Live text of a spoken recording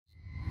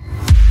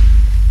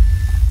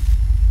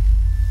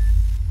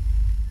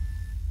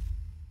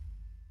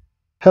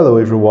Hello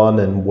everyone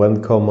and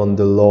welcome on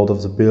the Lord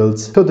of the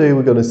Builds. Today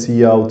we're gonna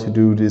see how to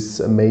do this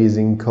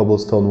amazing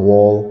cobblestone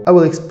wall. I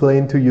will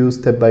explain to you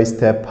step by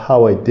step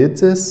how I did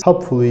this.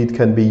 Hopefully it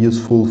can be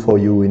useful for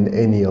you in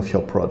any of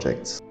your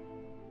projects.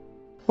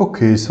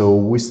 Okay, so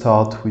we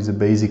start with a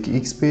basic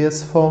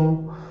XPS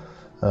form.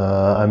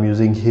 I'm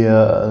using here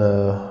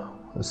a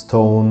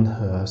stone,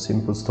 a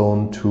simple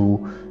stone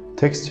to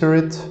texture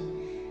it.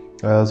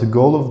 The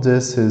goal of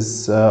this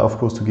is of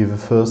course to give a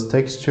first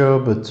texture,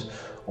 but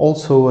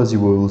also, as you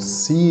will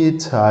see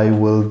it, I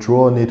will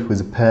draw on it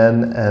with a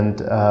pen and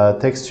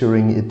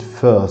texturing it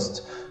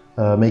first,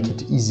 make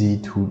it easy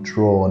to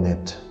draw on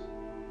it.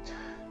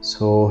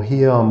 So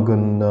here I'm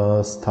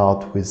gonna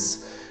start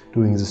with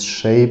doing the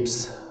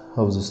shapes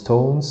of the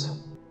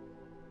stones,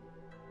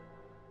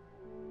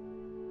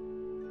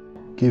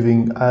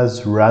 giving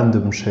as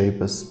random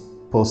shape as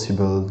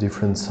possible,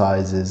 different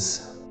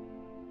sizes.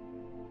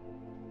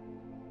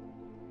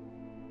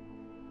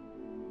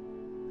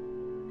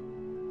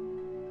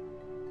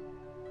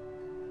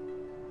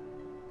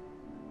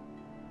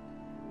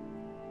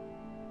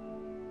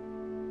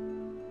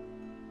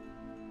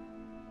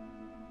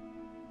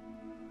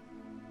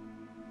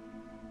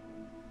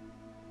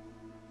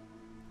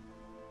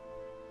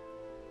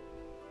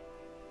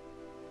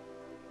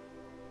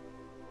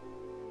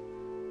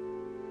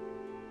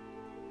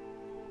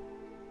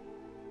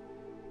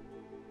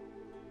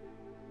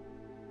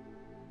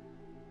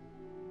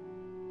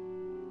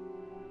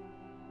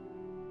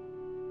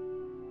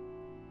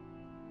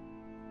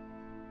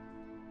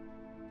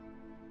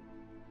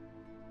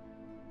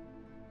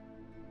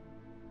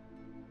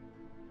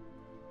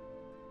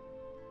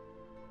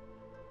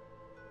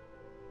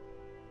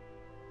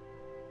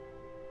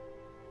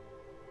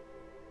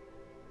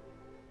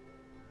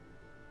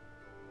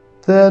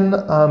 Then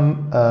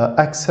I'm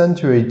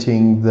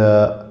accentuating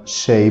the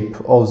shape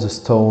of the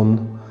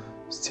stone,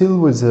 still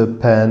with a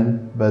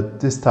pen,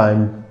 but this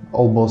time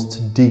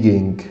almost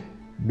digging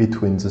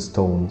between the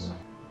stones.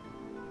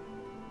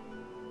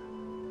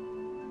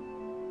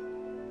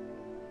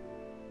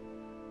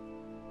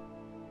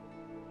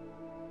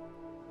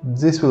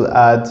 This will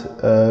add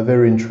a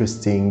very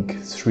interesting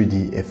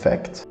 3D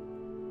effect.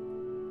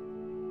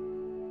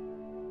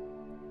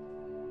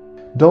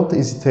 Don't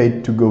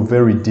hesitate to go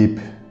very deep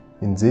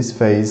in this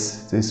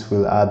phase. This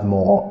will add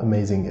more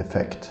amazing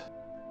effect.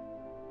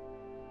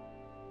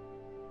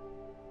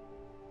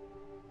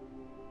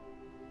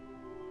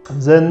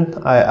 Then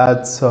I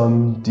add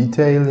some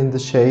detail in the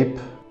shape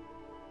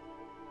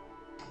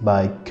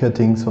by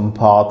cutting some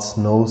parts.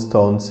 No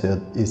stones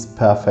is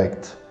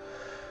perfect.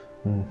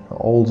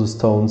 All the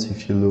stones,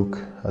 if you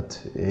look at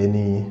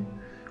any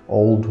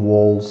old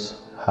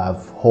walls,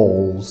 have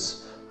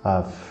holes,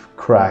 have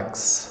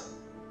cracks.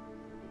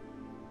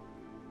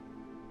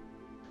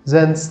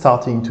 Then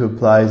starting to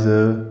apply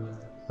the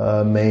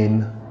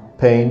main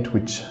paint,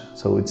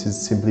 so it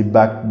is simply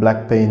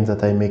black paint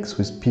that I mix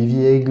with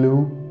PVA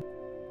glue.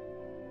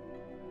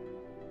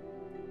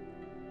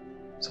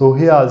 So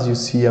here, as you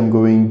see, I'm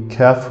going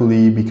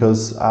carefully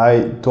because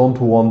I don't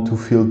want to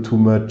fill too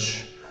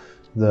much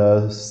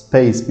the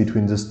space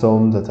between the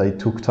stone that I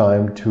took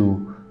time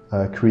to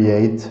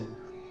create.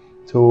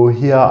 So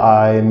here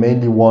I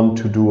mainly want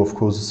to do, of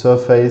course, the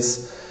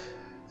surface,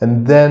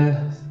 and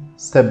then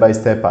step by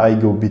step I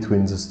go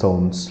between the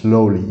stones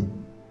slowly,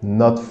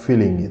 not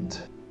filling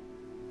it.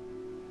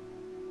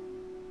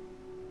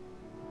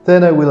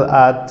 Then I will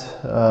add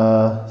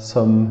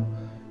some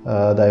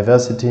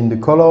diversity in the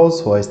colors,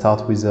 so I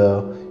start with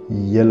a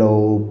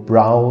yellow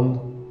brown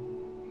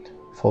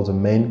for the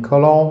main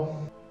color.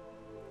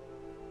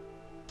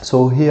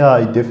 So here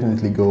I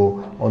definitely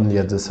go only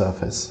at the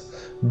surface,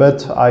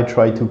 but I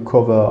try to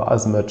cover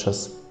as much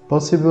as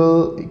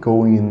possible,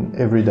 going in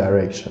every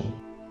direction.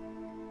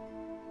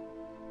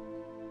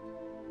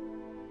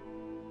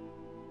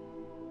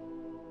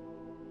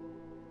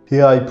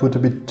 Here I put a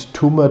bit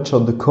too much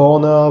on the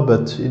corner,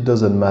 but it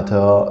doesn't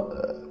matter.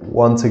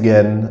 Once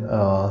again,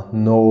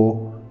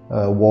 no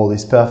wall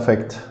is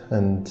perfect,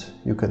 and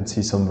you can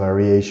see some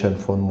variation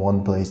from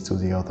one place to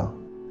the other.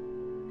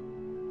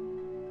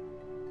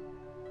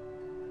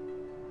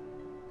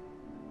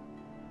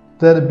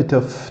 Then a bit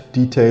of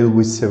detail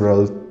with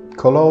several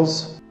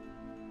colors.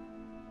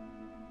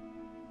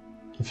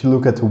 If you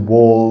look at a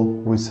wall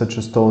with such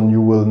a stone,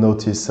 you will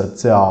notice that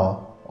there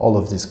are all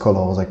of these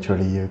colors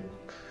actually,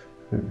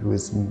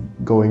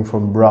 with going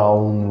from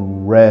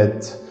brown,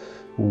 red,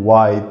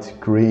 white,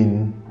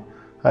 green.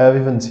 I have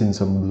even seen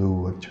some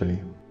blue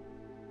actually.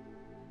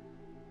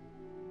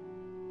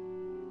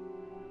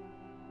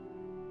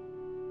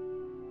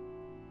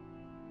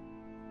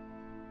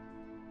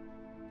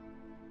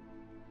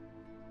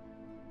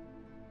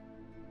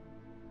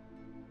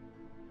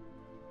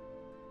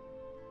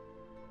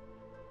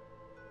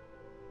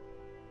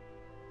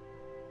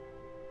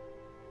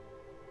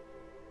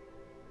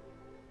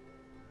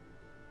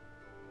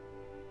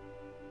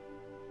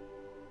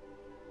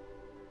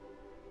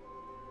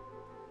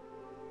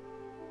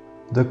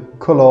 The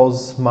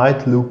colors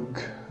might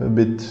look a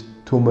bit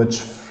too much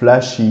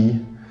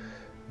flashy,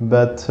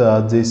 but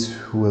this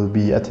will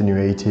be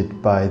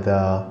attenuated by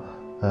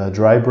the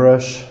dry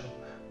brush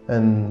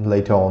and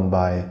later on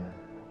by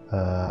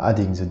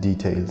adding the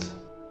details.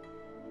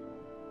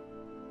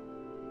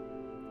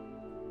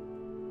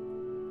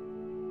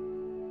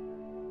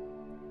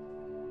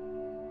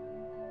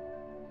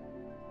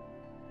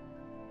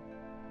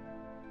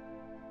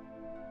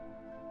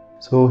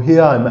 So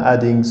here I'm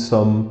adding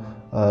some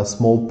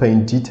small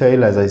paint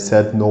detail. As I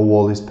said, no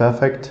wall is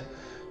perfect,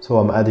 so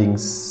I'm adding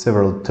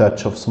several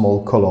touches of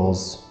small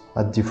colors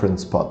at different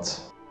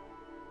spots.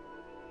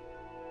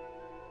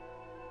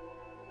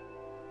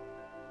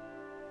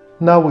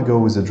 Now we go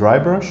with the dry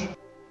brush.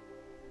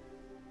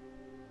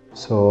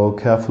 So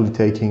carefully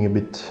taking a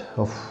bit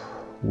of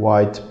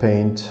white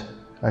paint,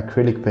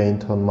 acrylic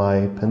paint on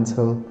my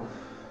pencil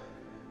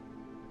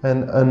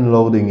and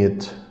unloading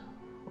it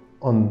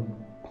on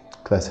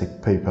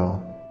classic paper.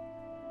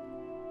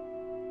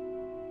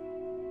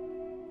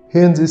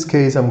 Here in this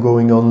case I'm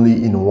going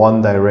only in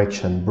one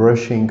direction,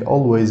 brushing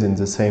always in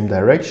the same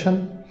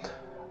direction.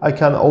 I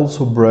can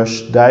also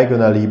brush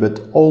diagonally,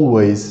 but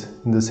always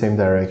in the same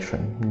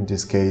direction, in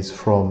this case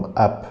from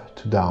up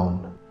to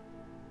down.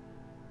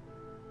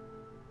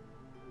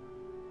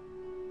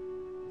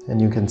 And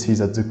you can see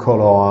that the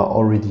color are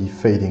already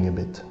fading a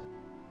bit.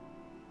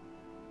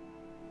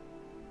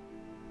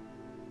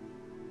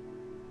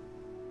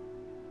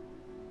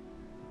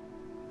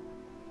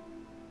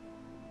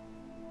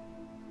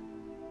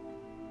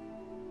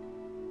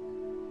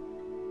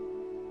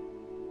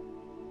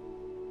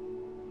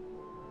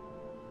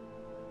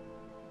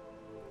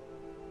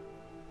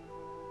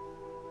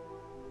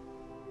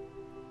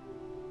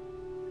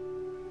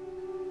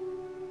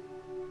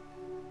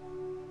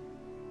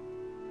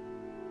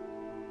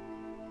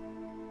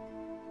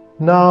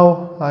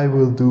 Now I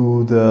will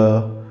do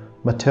the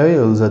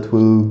materials that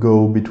will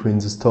go between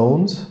the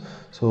stones.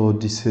 So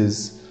this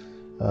is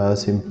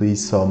simply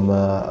some,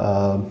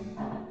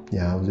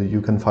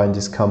 you can find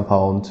this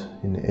compound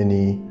in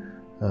any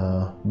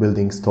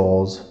building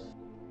stores.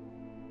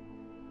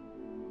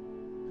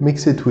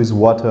 Mix it with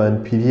water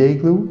and PVA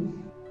glue.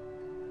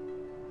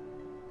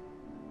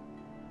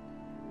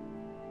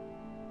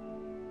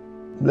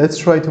 Let's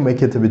try to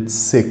make it a bit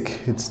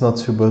thick. It's not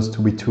supposed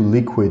to be too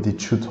liquid, it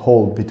should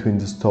hold between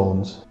the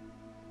stones.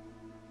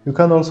 You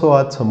can also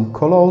add some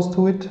colors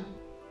to it.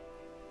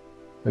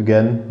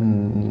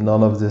 Again,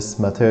 none of this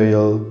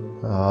material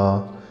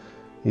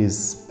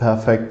is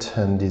perfect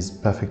and is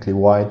perfectly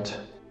white.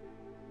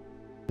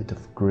 A bit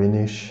of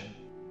greenish.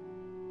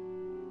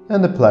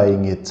 And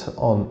applying it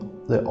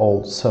on the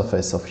whole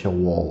surface of your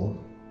wall.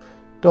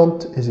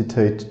 Don't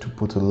hesitate to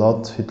put a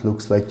lot. It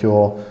looks like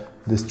you're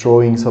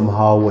destroying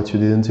somehow what you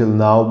did until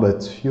now,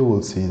 but you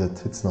will see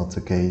that it's not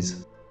the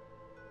case.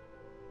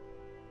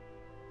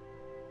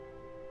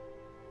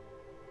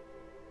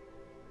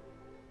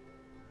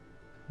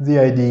 The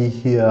idea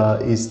here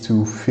is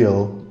to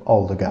fill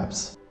all the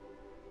gaps.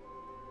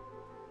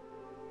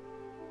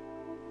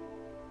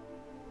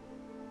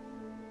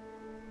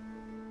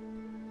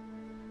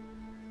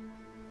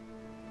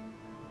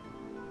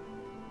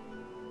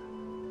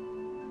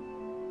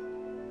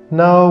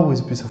 Now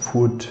with a piece of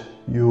wood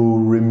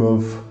you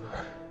remove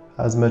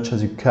as much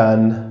as you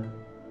can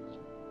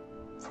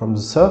from the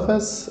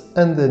surface,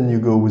 and then you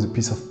go with a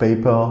piece of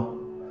paper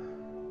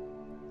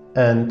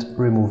and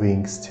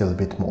removing still a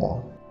bit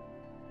more.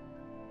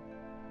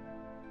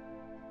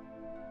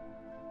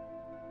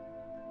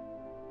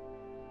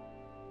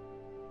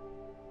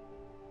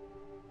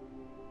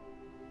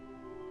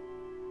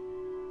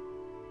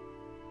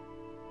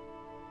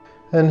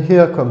 And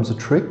here comes the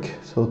trick.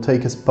 So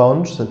take a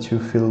sponge that you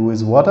fill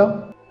with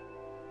water.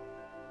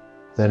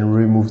 Then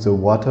remove the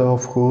water,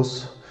 of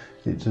course.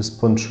 The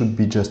sponge should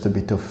be just a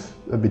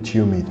bit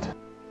humid.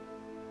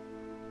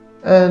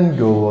 And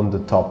go on the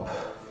top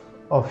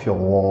of your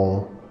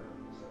wall,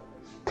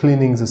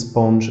 cleaning the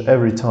sponge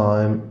every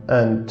time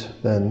and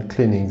then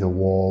cleaning the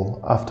wall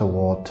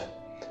afterward.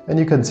 And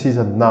you can see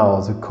that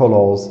now the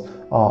colors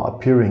are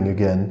appearing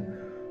again,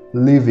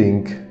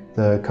 leaving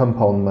the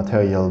compound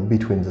material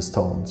between the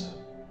stones.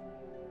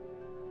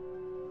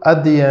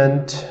 At the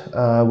end,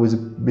 with a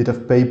bit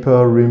of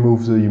paper,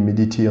 remove the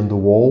humidity on the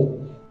wall.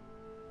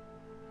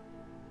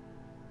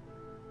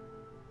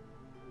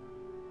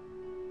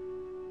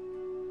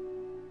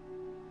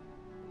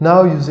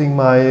 Now using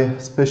my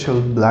special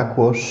black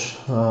wash,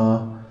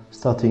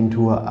 starting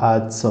to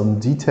add some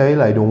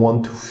detail. I don't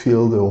want to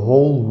fill the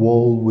whole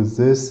wall with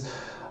this.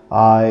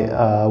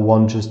 I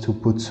want just to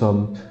put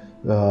some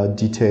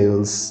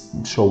details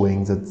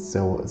showing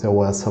that there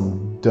was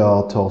some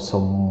dirt or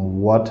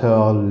some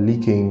water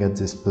leaking at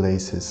these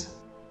places.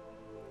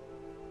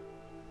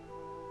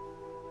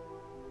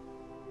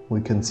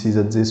 We can see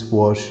that this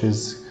wash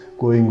is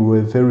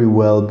going very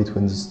well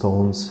between the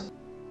stones.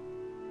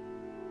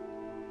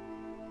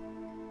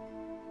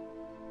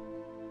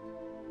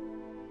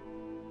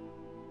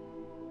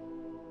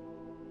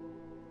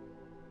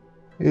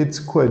 It's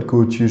quite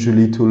good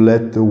usually to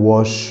let the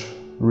wash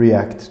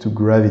react to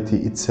gravity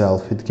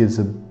itself. It gives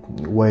a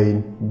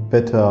way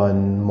better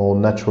and more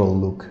natural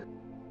look.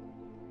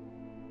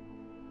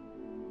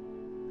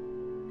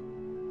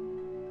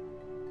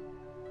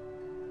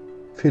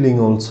 Filling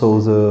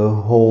also the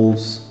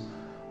holes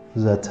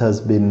that has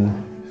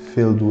been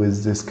filled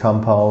with this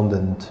compound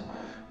and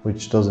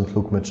which doesn't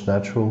look much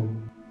natural.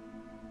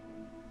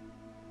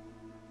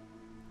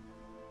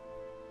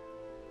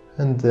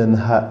 And then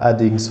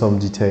adding some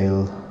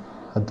detail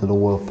at the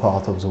lower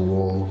part of the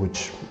wall,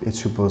 which is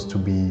supposed to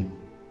be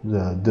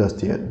the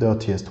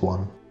dirtiest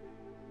one.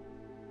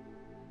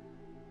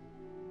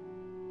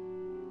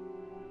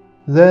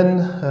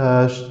 Then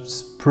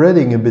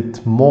spreading a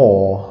bit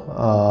more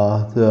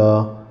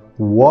the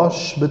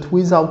wash, but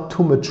without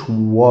too much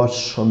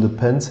wash on the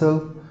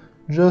pencil,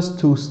 just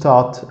to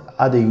start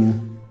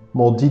adding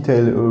more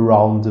detail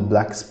around the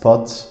black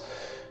spots,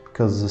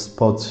 because the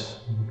spots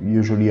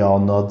usually are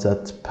not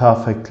that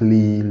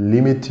perfectly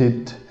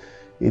limited.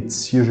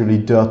 It's usually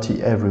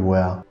dirty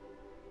everywhere.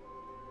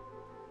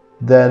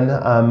 Then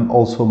I'm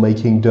also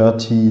making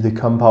dirty the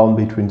compound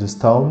between the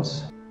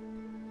stones.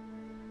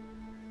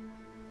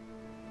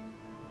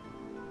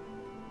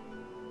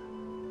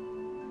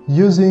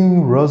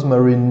 Using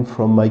rosemary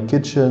from my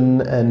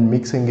kitchen and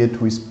mixing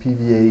it with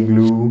PVA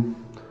glue,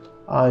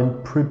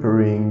 I'm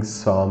preparing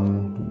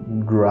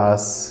some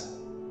grass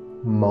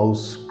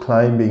moss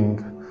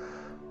climbing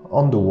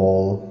on the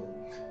wall,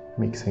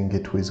 mixing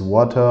it with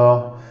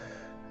water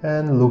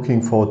and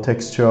looking for a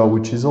texture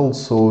which is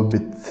also a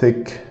bit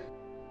thick.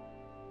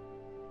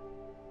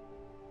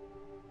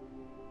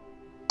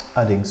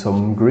 Adding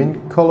some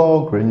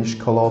greenish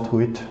color to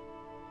it.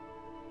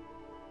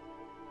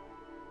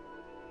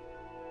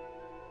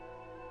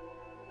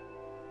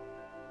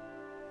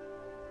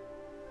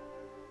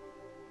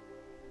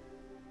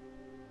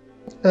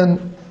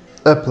 And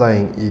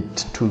applying it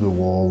to the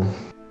wall.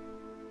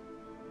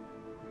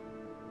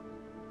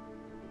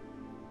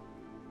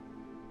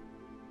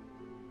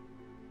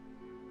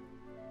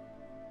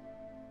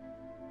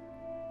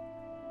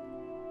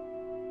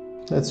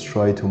 Let's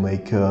try to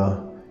make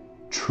a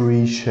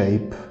tree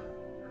shape,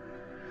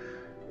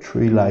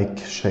 tree-like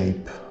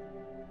shape.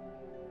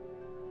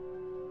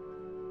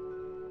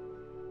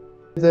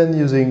 Then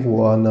using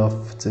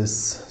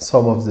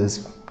some of this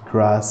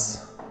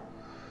grass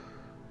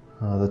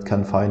that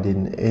can find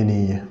in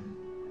any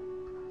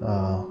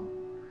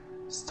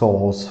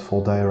stores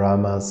for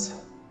dioramas.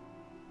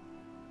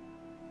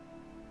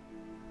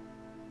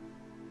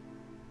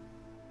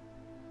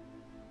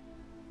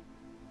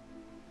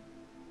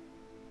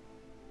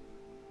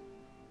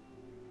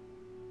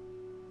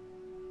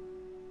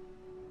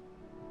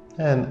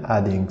 And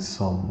adding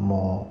some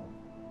more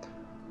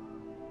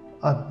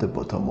at the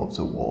bottom of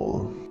the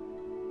wall.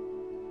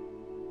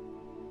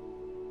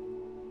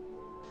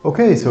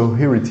 Okay, so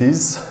here it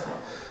is.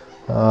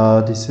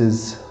 This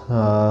is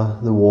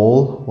the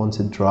wall once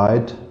it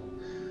dried.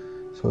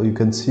 So you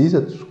can see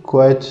that's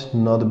quite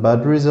not a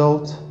bad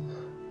result.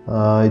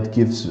 It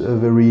gives a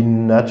very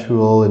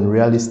natural and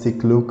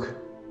realistic look.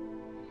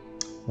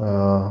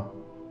 I'll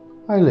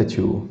let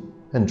you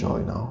enjoy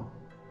now.